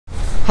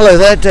Hello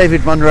there,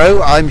 David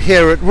Munro. I'm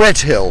here at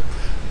Redhill.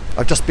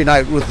 I've just been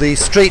out with the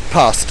street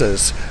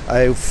pastors,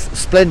 a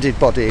splendid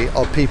body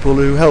of people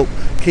who help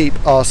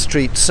keep our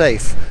streets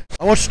safe.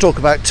 I want to talk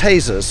about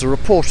tasers. A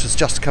report has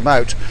just come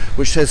out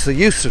which says the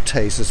use of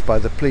tasers by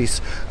the police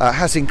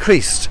has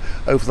increased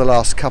over the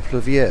last couple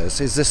of years.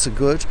 Is this a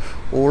good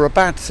or a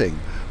bad thing?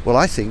 Well,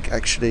 I think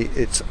actually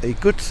it's a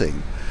good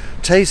thing.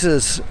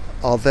 Tasers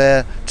are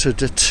there to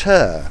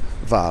deter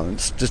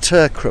violence,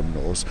 deter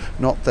criminals,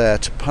 not there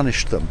to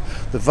punish them.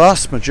 The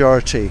vast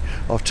majority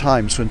of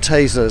times when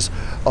tasers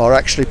are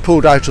actually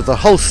pulled out of the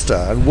holster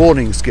and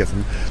warnings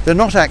given, they're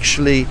not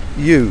actually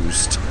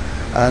used,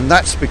 and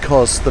that's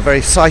because the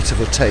very sight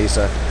of a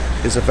taser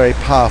is a very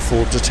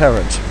powerful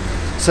deterrent.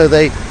 So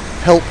they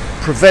help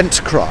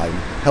prevent crime,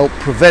 help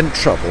prevent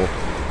trouble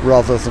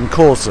rather than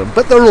cause them,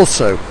 but they're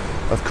also,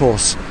 of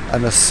course,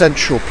 an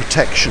essential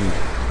protection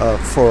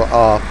for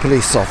our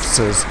police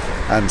officers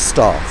and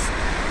staff.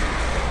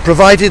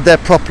 Provided they're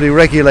properly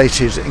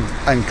regulated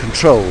and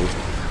controlled,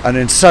 and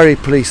in Surrey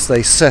Police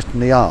they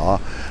certainly are,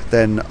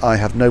 then I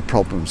have no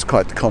problems,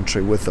 quite the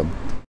contrary, with them.